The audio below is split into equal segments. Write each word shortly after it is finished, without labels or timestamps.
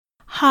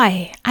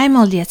Hi, I'm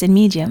LDS in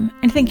Medium,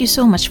 and thank you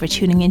so much for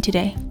tuning in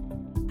today.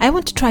 I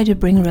want to try to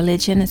bring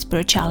religion and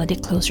spirituality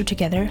closer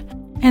together,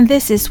 and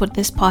this is what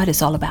this pod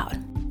is all about.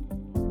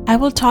 I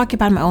will talk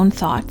about my own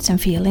thoughts and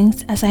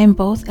feelings as I am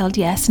both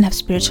LDS and have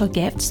spiritual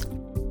gifts,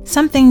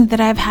 something that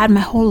I've had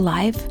my whole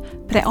life,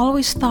 but I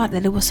always thought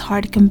that it was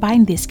hard to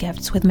combine these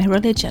gifts with my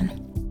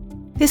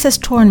religion. This has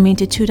torn me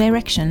into two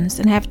directions,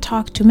 and I have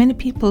talked to many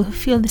people who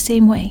feel the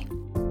same way.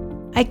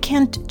 I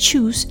can't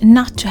choose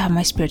not to have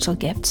my spiritual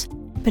gifts,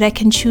 but I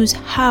can choose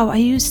how I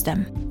use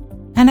them.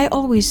 And I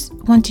always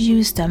want to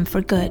use them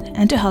for good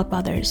and to help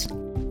others.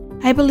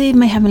 I believe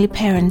my heavenly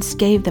parents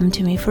gave them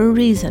to me for a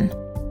reason.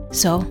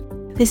 So,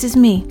 this is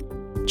me.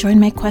 Join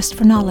my quest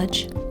for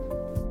knowledge.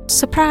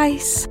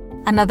 Surprise!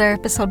 Another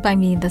episode by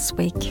me this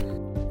week.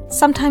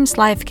 Sometimes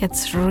life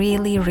gets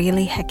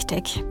really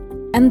hectic.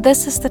 And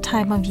this is the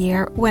time of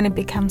year when it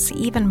becomes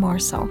even more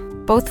so.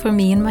 Both for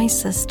me and my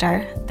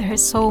sister, there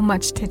is so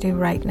much to do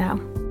right now.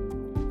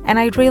 And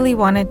I really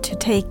wanted to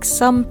take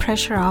some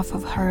pressure off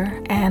of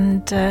her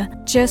and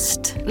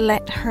just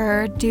let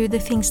her do the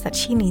things that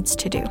she needs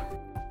to do.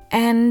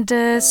 And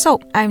so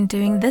I'm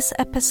doing this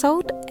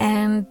episode,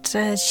 and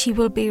she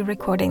will be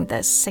recording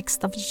the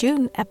 6th of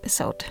June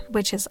episode,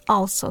 which is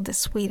also the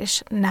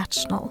Swedish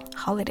national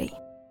holiday,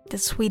 the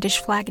Swedish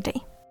flag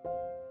day.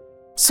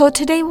 So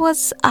today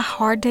was a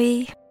hard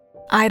day.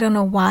 I don't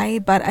know why,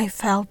 but I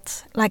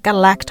felt like I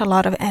lacked a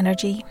lot of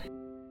energy.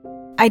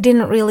 I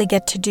didn't really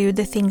get to do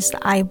the things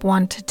that I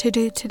wanted to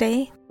do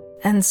today.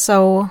 And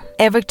so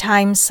every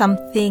time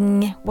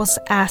something was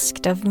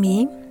asked of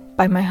me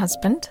by my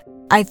husband,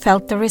 I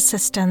felt the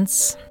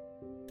resistance.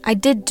 I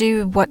did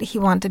do what he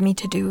wanted me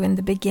to do in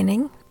the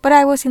beginning, but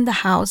I was in the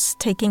house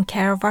taking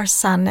care of our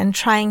son and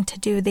trying to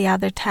do the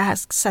other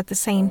tasks at the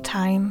same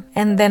time.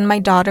 And then my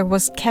daughter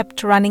was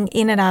kept running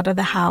in and out of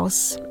the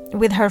house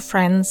with her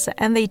friends,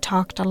 and they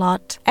talked a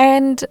lot.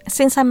 And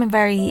since I'm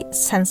very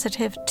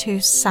sensitive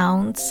to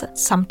sounds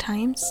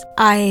sometimes,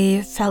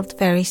 I felt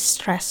very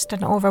stressed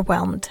and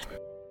overwhelmed.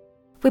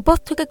 We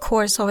both took a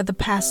course over the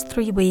past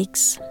 3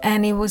 weeks,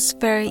 and it was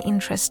very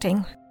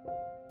interesting.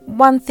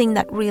 One thing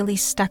that really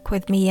stuck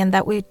with me and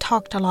that we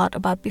talked a lot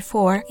about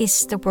before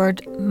is the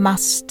word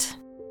must,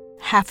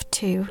 have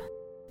to,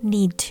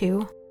 need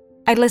to.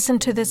 I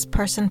listened to this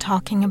person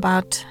talking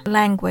about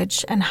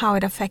language and how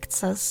it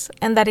affects us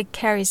and that it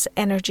carries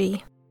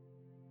energy.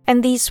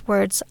 And these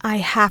words, I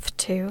have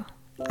to,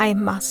 I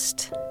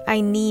must, I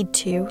need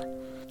to,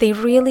 they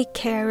really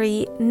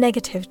carry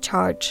negative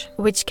charge,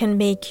 which can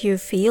make you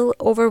feel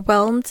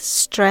overwhelmed,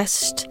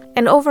 stressed,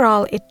 and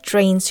overall it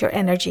drains your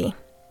energy.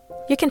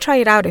 You can try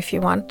it out if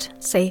you want.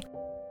 Say,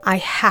 I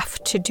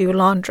have to do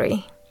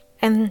laundry.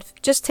 And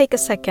just take a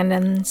second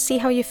and see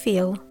how you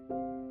feel.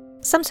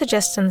 Some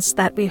suggestions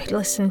that we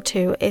listened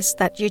to is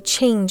that you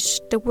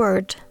change the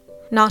word.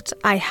 Not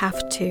I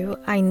have to,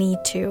 I need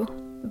to,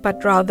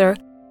 but rather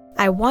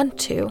I want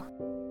to.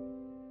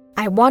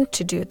 I want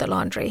to do the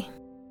laundry.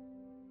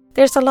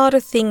 There's a lot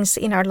of things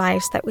in our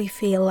lives that we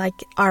feel like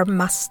are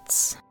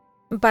musts.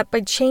 But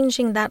by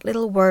changing that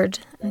little word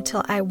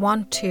until I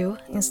want to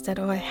instead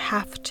of I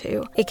have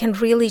to, it can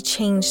really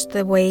change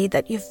the way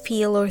that you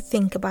feel or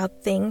think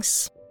about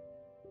things.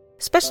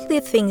 Especially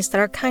things that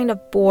are kind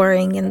of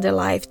boring in the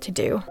life to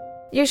do.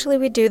 Usually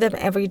we do them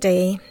every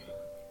day,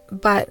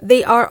 but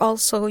they are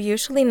also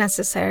usually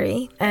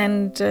necessary.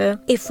 And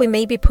if we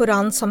maybe put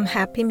on some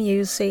happy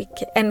music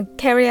and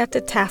carry out the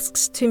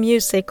tasks to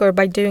music or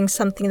by doing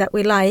something that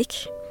we like,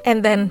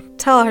 and then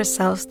tell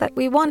ourselves that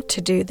we want to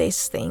do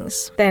these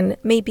things, then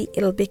maybe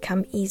it'll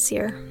become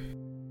easier.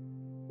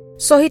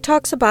 So he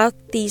talks about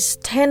these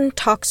 10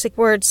 toxic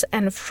words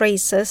and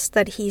phrases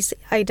that he's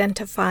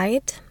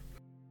identified.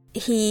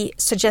 He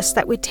suggests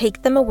that we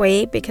take them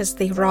away because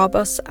they rob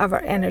us of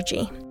our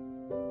energy.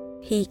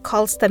 He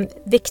calls them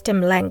victim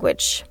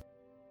language.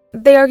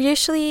 They are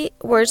usually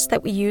words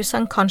that we use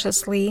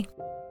unconsciously.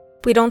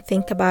 We don't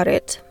think about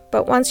it.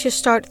 But once you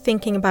start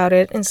thinking about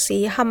it and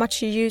see how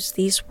much you use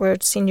these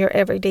words in your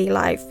everyday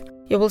life,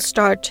 you will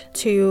start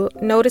to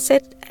notice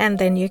it and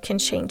then you can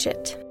change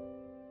it.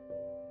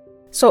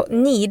 So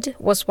need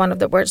was one of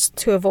the words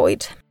to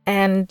avoid,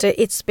 and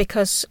it's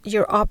because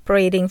you're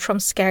operating from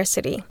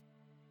scarcity.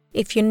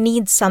 If you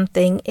need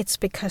something, it's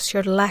because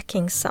you're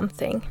lacking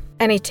something,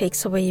 and it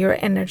takes away your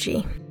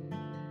energy.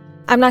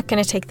 I'm not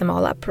going to take them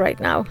all up right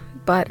now,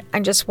 but I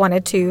just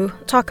wanted to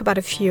talk about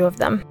a few of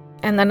them.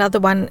 And another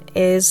one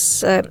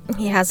is,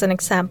 he has an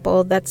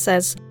example that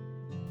says,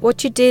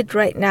 what you did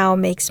right now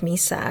makes me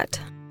sad.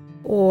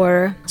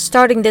 Or,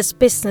 starting this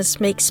business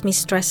makes me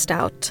stressed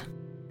out.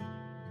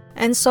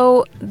 And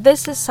so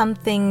this is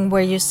something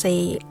where you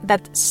say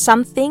that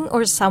something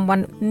or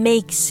someone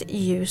makes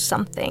you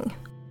something.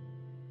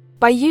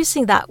 By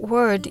using that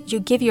word, you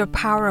give your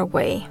power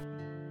away.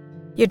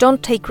 You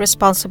don't take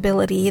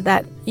responsibility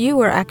that you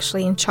are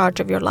actually in charge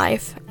of your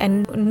life,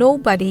 and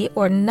nobody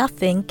or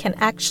nothing can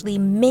actually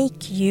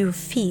make you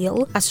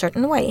feel a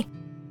certain way,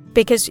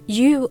 because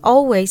you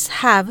always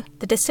have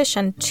the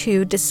decision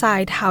to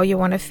decide how you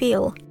want to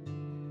feel.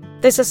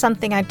 This is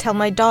something I tell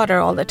my daughter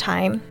all the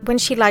time when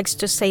she likes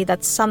to say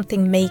that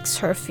something makes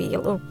her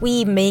feel, or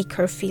we make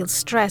her feel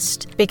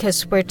stressed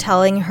because we're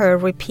telling her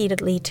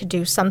repeatedly to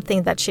do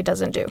something that she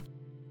doesn't do.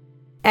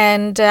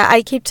 And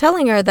I keep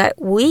telling her that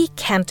we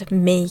can't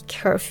make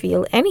her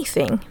feel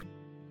anything.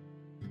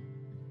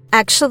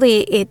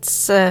 Actually,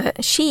 it's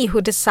she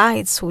who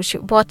decides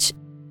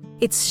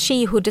it's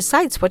she who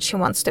decides what she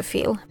wants to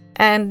feel.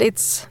 And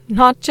it's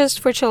not just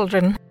for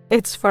children,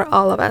 it's for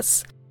all of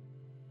us.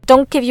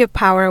 Don't give your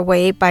power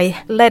away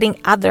by letting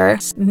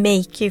others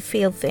make you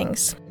feel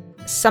things.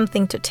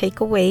 Something to take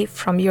away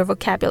from your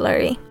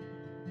vocabulary.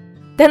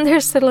 Then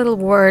there's a little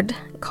word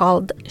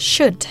called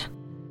should.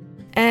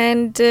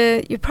 And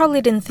you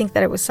probably didn't think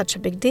that it was such a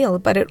big deal,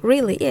 but it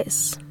really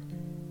is.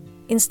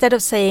 Instead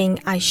of saying,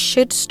 I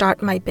should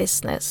start my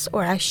business,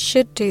 or I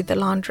should do the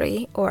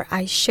laundry, or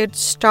I should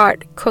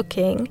start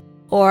cooking,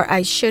 or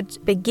I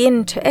should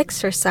begin to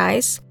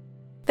exercise,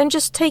 then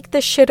just take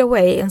the should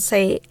away and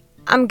say,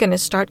 I'm going to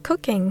start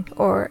cooking,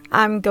 or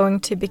I'm going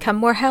to become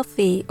more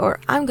healthy, or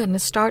I'm going to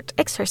start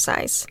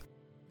exercise.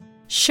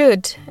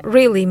 Should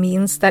really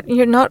means that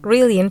you're not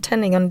really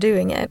intending on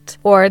doing it,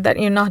 or that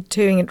you're not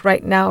doing it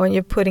right now and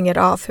you're putting it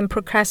off and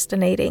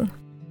procrastinating.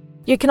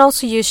 You can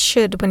also use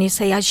should when you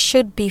say, I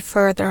should be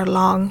further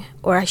along,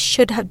 or I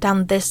should have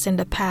done this in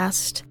the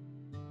past.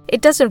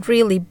 It doesn't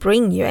really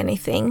bring you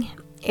anything.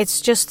 It's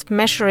just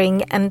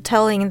measuring and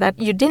telling that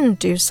you didn't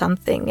do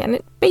something, and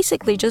it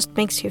basically just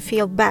makes you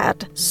feel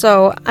bad.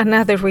 So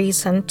another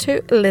reason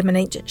to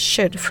eliminate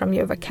should from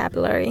your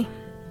vocabulary.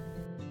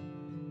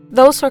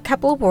 Those are a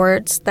couple of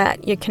words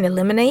that you can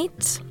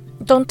eliminate.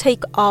 Don't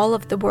take all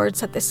of the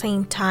words at the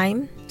same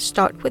time.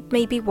 Start with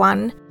maybe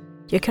one.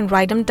 You can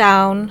write them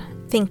down,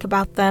 think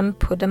about them,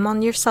 put them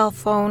on your cell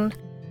phone.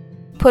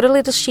 Put a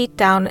little sheet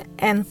down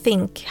and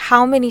think,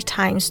 how many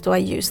times do I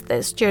use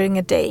this during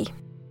a day?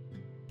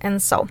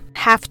 And so,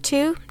 have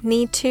to,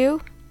 need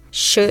to,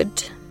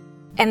 should,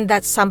 and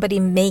that somebody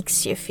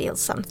makes you feel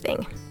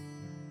something.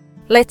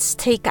 Let's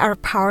take our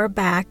power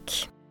back.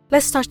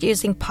 Let's start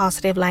using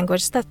positive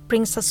language that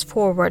brings us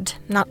forward,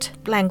 not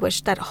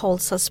language that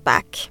holds us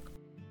back.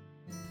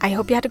 I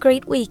hope you had a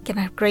great week and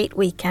a great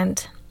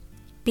weekend.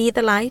 Be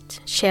the light,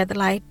 share the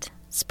light,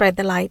 spread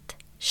the light,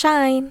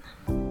 shine.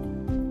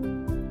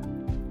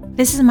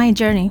 This is my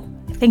journey.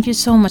 Thank you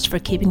so much for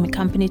keeping me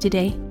company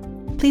today.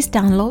 Please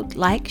download,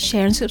 like,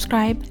 share, and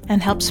subscribe,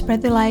 and help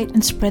spread the light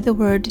and spread the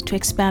word to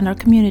expand our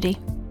community.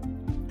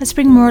 Let's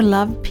bring more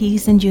love,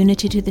 peace, and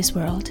unity to this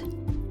world.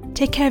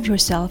 Take care of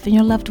yourself and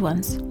your loved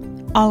ones.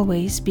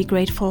 Always be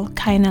grateful,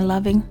 kind, and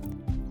loving.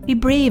 Be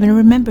brave and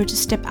remember to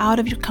step out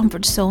of your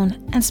comfort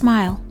zone and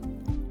smile.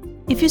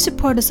 If you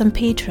support us on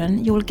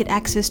Patreon, you will get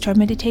access to our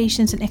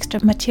meditations and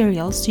extra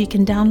materials so you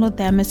can download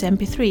them as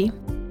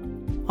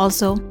MP3.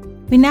 Also,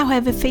 we now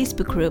have a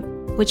Facebook group,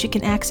 which you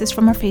can access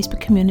from our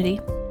Facebook community.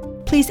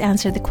 Please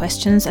answer the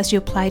questions as you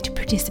apply to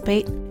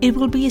participate. It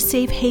will be a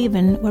safe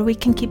haven where we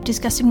can keep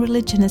discussing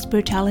religion and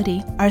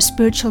spirituality, our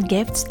spiritual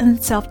gifts,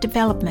 and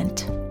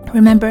self-development.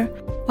 Remember,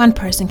 one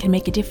person can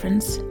make a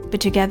difference,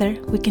 but together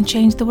we can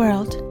change the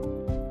world.